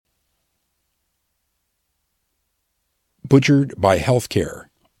Butchered by Healthcare.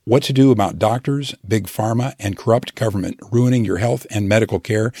 What to Do About Doctors, Big Pharma, and Corrupt Government Ruining Your Health and Medical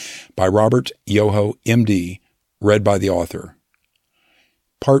Care by Robert Yoho, MD, read by the author.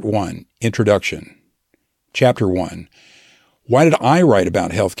 Part 1, Introduction. Chapter 1, Why Did I Write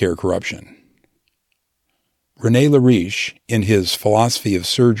About Healthcare Corruption? René Lariche, in his Philosophy of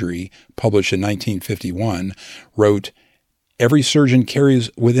Surgery, published in 1951, wrote, "Every surgeon carries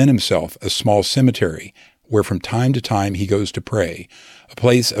within himself a small cemetery, where from time to time he goes to pray, a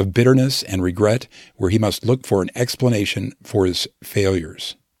place of bitterness and regret where he must look for an explanation for his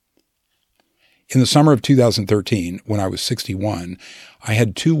failures." In the summer of 2013, when I was 61, I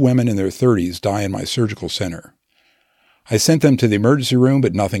had 2 women in their 30s die in my surgical center. I sent them to the emergency room,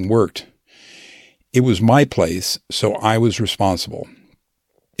 but nothing worked. It was my place, so I was responsible.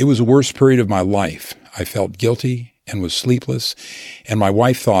 It was the worst period of my life. I felt guilty and was sleepless, and my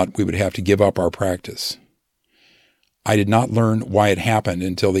wife thought we would have to give up our practice. I did not learn why it happened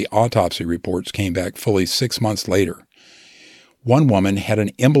until the autopsy reports came back fully 6 months later. One woman had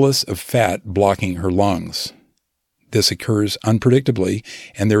an embolus of fat blocking her lungs. This occurs unpredictably,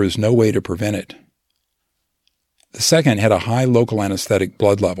 and there is no way to prevent it. The second had a high local anesthetic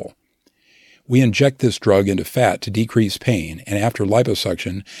blood level. We inject this drug into fat to decrease pain, and after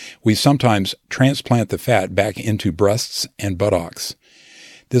liposuction, we sometimes transplant the fat back into breasts and buttocks.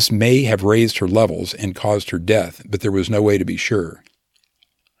 This may have raised her levels and caused her death, but there was no way to be sure.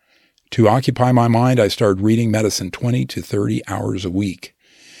 To occupy my mind, I started reading medicine 20 to 30 hours a week.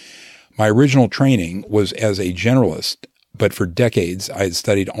 My original training was as a generalist, but for decades I had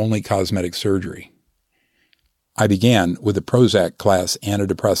studied only cosmetic surgery. I began with the Prozac class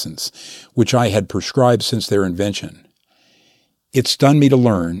antidepressants, which I had prescribed since their invention. It stunned me to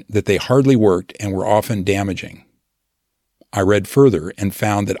learn that they hardly worked and were often damaging. I read further and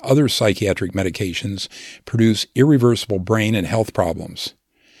found that other psychiatric medications produce irreversible brain and health problems.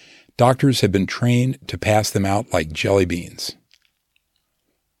 Doctors have been trained to pass them out like jelly beans.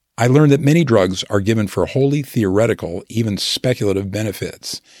 I learned that many drugs are given for wholly theoretical, even speculative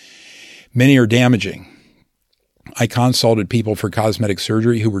benefits. Many are damaging. I consulted people for cosmetic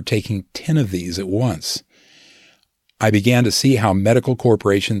surgery who were taking 10 of these at once. I began to see how medical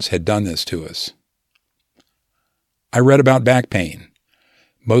corporations had done this to us. I read about back pain.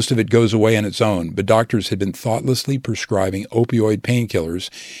 Most of it goes away on its own, but doctors had been thoughtlessly prescribing opioid painkillers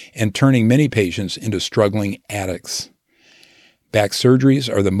and turning many patients into struggling addicts. Back surgeries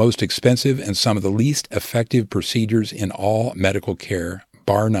are the most expensive and some of the least effective procedures in all medical care,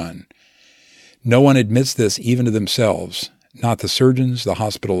 bar none. No one admits this even to themselves, not the surgeons, the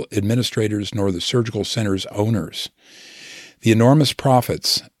hospital administrators, nor the surgical center's owners. The enormous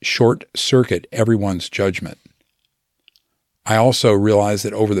profits short-circuit everyone's judgment. I also realized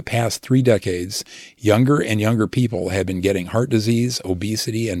that over the past 3 decades, younger and younger people have been getting heart disease,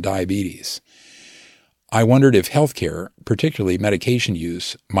 obesity, and diabetes. I wondered if healthcare, particularly medication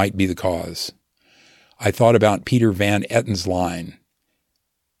use, might be the cause. I thought about Peter Van Etten's line,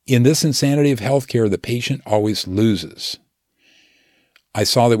 "In this insanity of healthcare, the patient always loses." I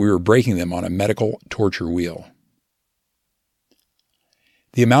saw that we were breaking them on a medical torture wheel.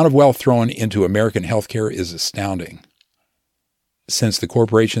 The amount of wealth thrown into American healthcare is astounding. Since the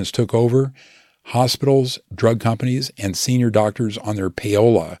corporations took over, hospitals, drug companies, and senior doctors on their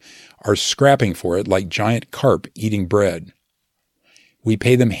payola are scrapping for it like giant carp eating bread. We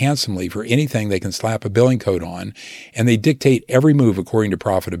pay them handsomely for anything they can slap a billing code on, and they dictate every move according to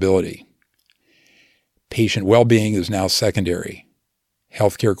profitability. Patient well-being is now secondary.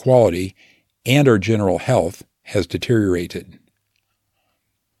 Healthcare quality and our general health has deteriorated.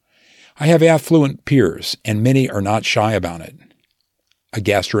 I have affluent peers, and many are not shy about it. A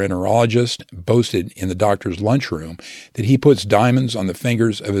gastroenterologist boasted in the doctor's lunchroom that he puts diamonds on the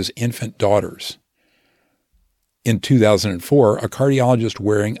fingers of his infant daughters. In 2004, a cardiologist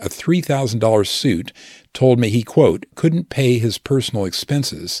wearing a $3,000 suit told me he, quote, couldn't pay his personal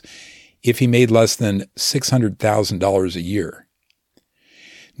expenses if he made less than $600,000 a year.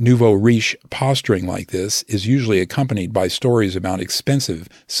 Nouveau riche posturing like this is usually accompanied by stories about expensive,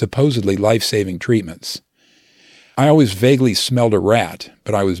 supposedly life-saving treatments. I always vaguely smelled a rat,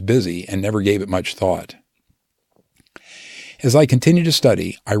 but I was busy and never gave it much thought. As I continued to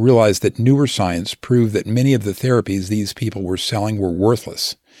study, I realized that newer science proved that many of the therapies these people were selling were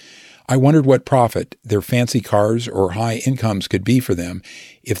worthless. I wondered what profit their fancy cars or high incomes could be for them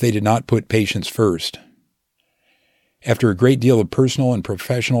if they did not put patients first. After a great deal of personal and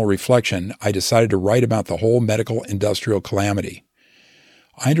professional reflection, I decided to write about the whole medical industrial calamity.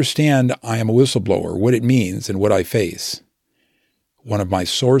 I understand I am a whistleblower, what it means, and what I face. One of my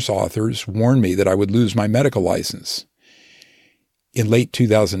source authors warned me that I would lose my medical license. In late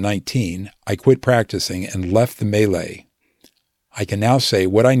 2019, I quit practicing and left the melee. I can now say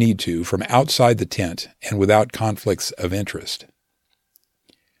what I need to from outside the tent and without conflicts of interest.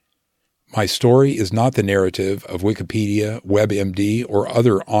 My story is not the narrative of Wikipedia, WebMD, or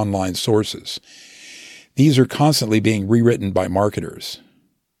other online sources. These are constantly being rewritten by marketers.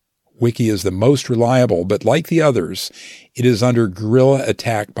 Wiki is the most reliable, but like the others, it is under guerrilla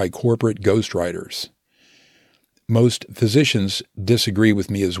attack by corporate ghostwriters. Most physicians disagree with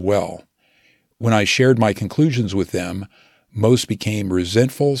me as well. When I shared my conclusions with them, most became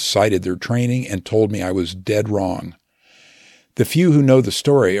resentful, cited their training, and told me I was dead wrong. The few who know the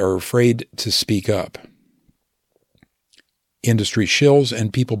story are afraid to speak up. Industry shills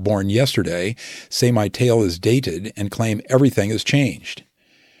and people born yesterday say my tale is dated and claim everything has changed.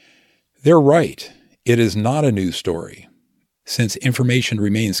 They're right. It is not a new story. Since information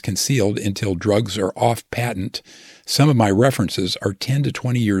remains concealed until drugs are off patent, some of my references are 10 to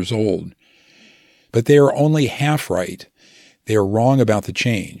 20 years old. But they are only half right. They are wrong about the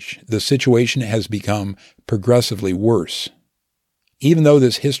change. The situation has become progressively worse. Even though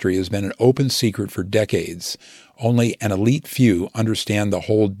this history has been an open secret for decades, only an elite few understand the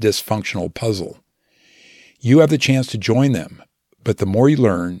whole dysfunctional puzzle. You have the chance to join them, but the more you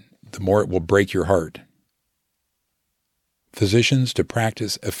learn, the more it will break your heart. Physicians, to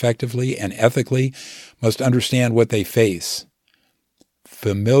practice effectively and ethically, must understand what they face.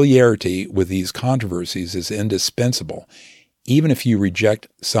 Familiarity with these controversies is indispensable, even if you reject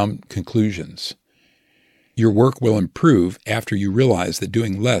some conclusions. Your work will improve after you realize that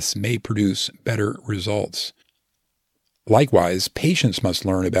doing less may produce better results. Likewise, patients must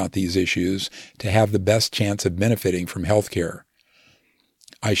learn about these issues to have the best chance of benefiting from healthcare.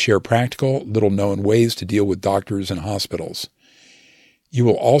 I share practical, little-known ways to deal with doctors and hospitals. You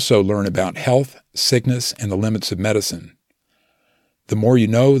will also learn about health, sickness, and the limits of medicine. The more you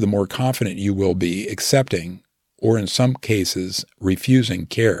know, the more confident you will be accepting, or in some cases, refusing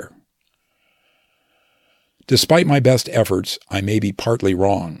care. Despite my best efforts, I may be partly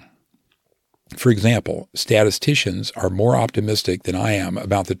wrong. For example, statisticians are more optimistic than I am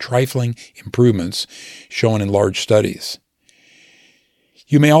about the trifling improvements shown in large studies.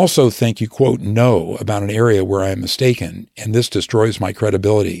 You may also think you, quote, know about an area where I am mistaken, and this destroys my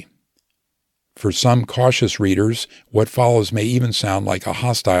credibility. For some cautious readers, what follows may even sound like a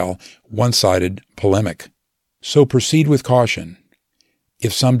hostile, one-sided polemic. So proceed with caution.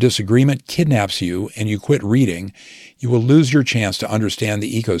 If some disagreement kidnaps you and you quit reading, you will lose your chance to understand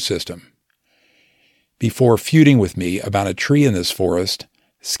the ecosystem. Before feuding with me about a tree in this forest,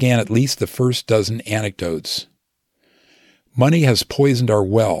 scan at least the first dozen anecdotes. Money has poisoned our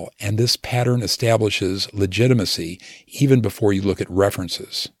well, and this pattern establishes legitimacy even before you look at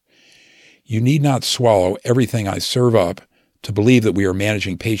references. You need not swallow everything I serve up to believe that we are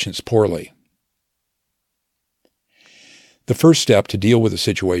managing patients poorly. The first step to deal with a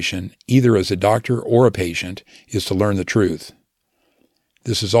situation, either as a doctor or a patient, is to learn the truth.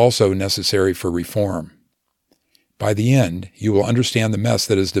 This is also necessary for reform. By the end, you will understand the mess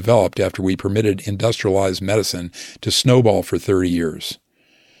that has developed after we permitted industrialized medicine to snowball for 30 years.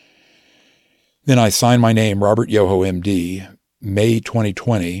 Then I signed my name, Robert Yoho, MD, May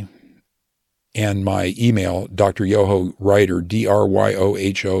 2020, and my email, dryohowriter,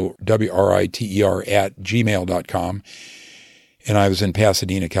 dryohowriter @gmail.com, and I was in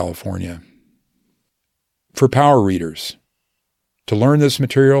Pasadena, California. For power readers, to learn this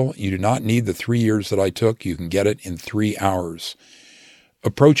material, you do not need the 3 years that I took. You can get it in 3 hours.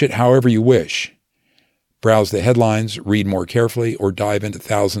 Approach it however you wish. Browse the headlines, read more carefully, or dive into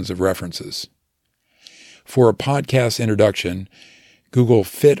thousands of references. For a podcast introduction, Google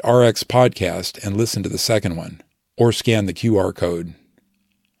FitRx Podcast and listen to the second one, or scan the QR code.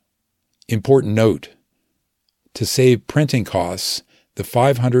 Important note: to save printing costs, the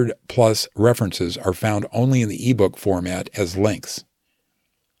 500-plus references are found only in the ebook format as links.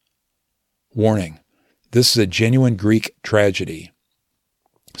 Warning: this is a genuine Greek tragedy.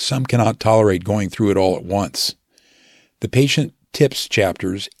 Some cannot tolerate going through it all at once. The patient tips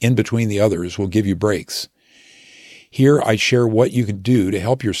chapters in between the others will give you breaks. Here I share what you can do to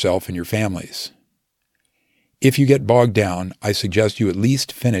help yourself and your families. If you get bogged down, I suggest you at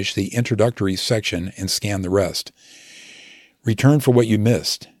least finish the introductory section and scan the rest. Return for what you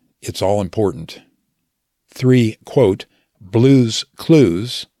missed. It's all important. 3, quote, blues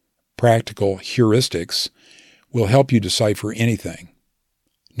clues, practical heuristics, will help you decipher anything.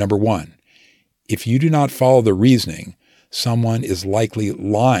 Number 1, if you do not follow the reasoning, someone is likely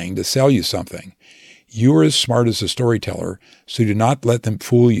lying to sell you something. You are as smart as the storyteller, so do not let them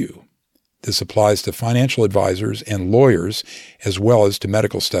fool you. This applies to financial advisors and lawyers as well as to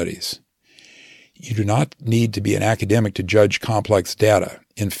medical studies. You do not need to be an academic to judge complex data.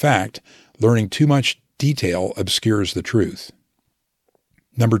 In fact, learning too much detail obscures the truth.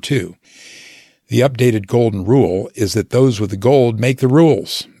 Number 2, the updated golden rule is that those with the gold make the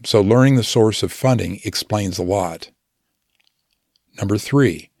rules, so learning the source of funding explains a lot. Number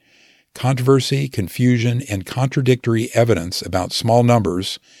 3, controversy, confusion, and contradictory evidence about small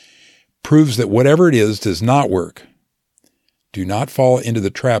numbers proves that whatever it is does not work. Do not fall into the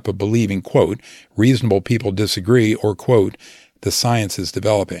trap of believing, quote, reasonable people disagree, or, quote, the science is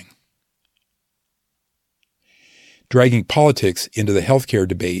developing. Dragging politics into the healthcare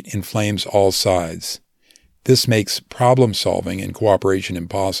debate inflames all sides. This makes problem-solving and cooperation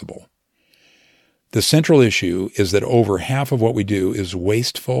impossible. The central issue is that over half of what we do is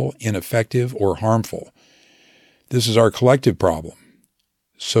wasteful, ineffective, or harmful. This is our collective problem.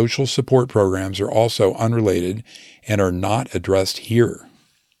 Social support programs are also unrelated and are not addressed here.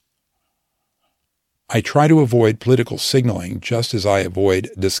 I try to avoid political signaling just as I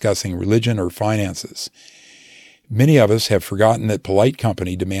avoid discussing religion or finances. Many of us have forgotten that polite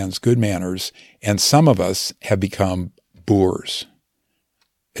company demands good manners, and some of us have become boors.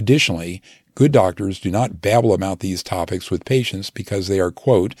 Additionally, good doctors do not babble about these topics with patients because they are,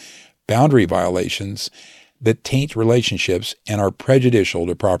 quote, boundary violations that taint relationships and are prejudicial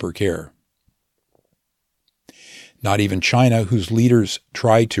to proper care. Not even China, whose leaders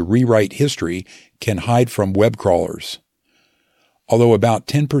try to rewrite history, can hide from web crawlers. Although about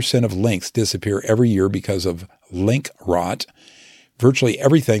 10% of links disappear every year because of link rot, virtually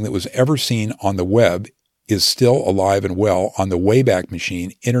everything that was ever seen on the web is still alive and well on the Wayback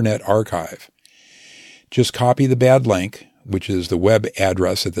Machine Internet Archive. Just copy the bad link, which is the web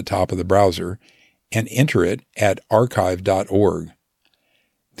address at the top of the browser, and enter it at archive.org.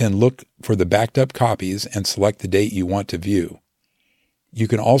 Then look for the backed up copies and select the date you want to view. You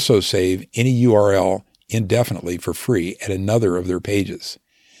can also save any URL indefinitely for free at another of their pages.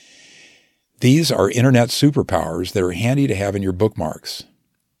 These are internet superpowers that are handy to have in your bookmarks.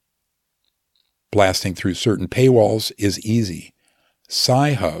 Blasting through certain paywalls is easy.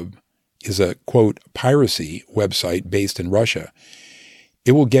 Sci-Hub is a, quote, piracy website based in Russia.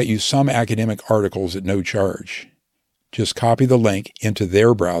 It will get you some academic articles at no charge. Just copy the link into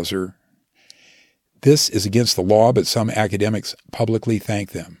their browser. This is against the law, but some academics publicly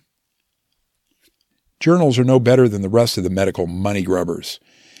thank them. Journals are no better than the rest of the medical money grubbers.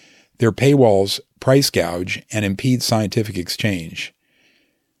 Their paywalls price gouge and impede scientific exchange.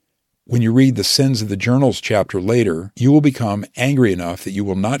 When you read the Sins of the Journals chapter later, you will become angry enough that you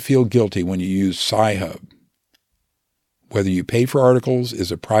will not feel guilty when you use Sci-Hub. Whether you pay for articles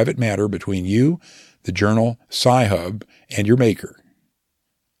is a private matter between you, the journal, Sci-Hub, and your maker.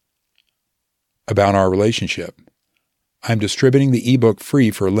 About our relationship. I'm distributing the ebook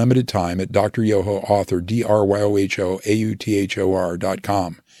free for a limited time at Dr. Yoho author,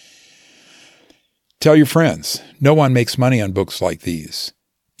 dryohoauthor.com. Tell your friends. No one makes money on books like these.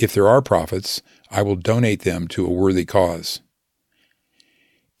 If there are profits, I will donate them to a worthy cause.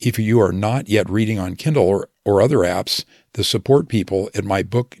 If you are not yet reading on Kindle or other apps, the support people at my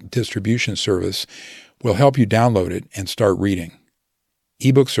book distribution service will help you download it and start reading.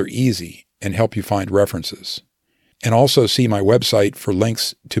 Ebooks are easy and help you find references. And also see my website for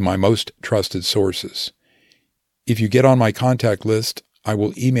links to my most trusted sources. If you get on my contact list, I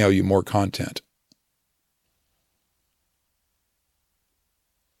will email you more content.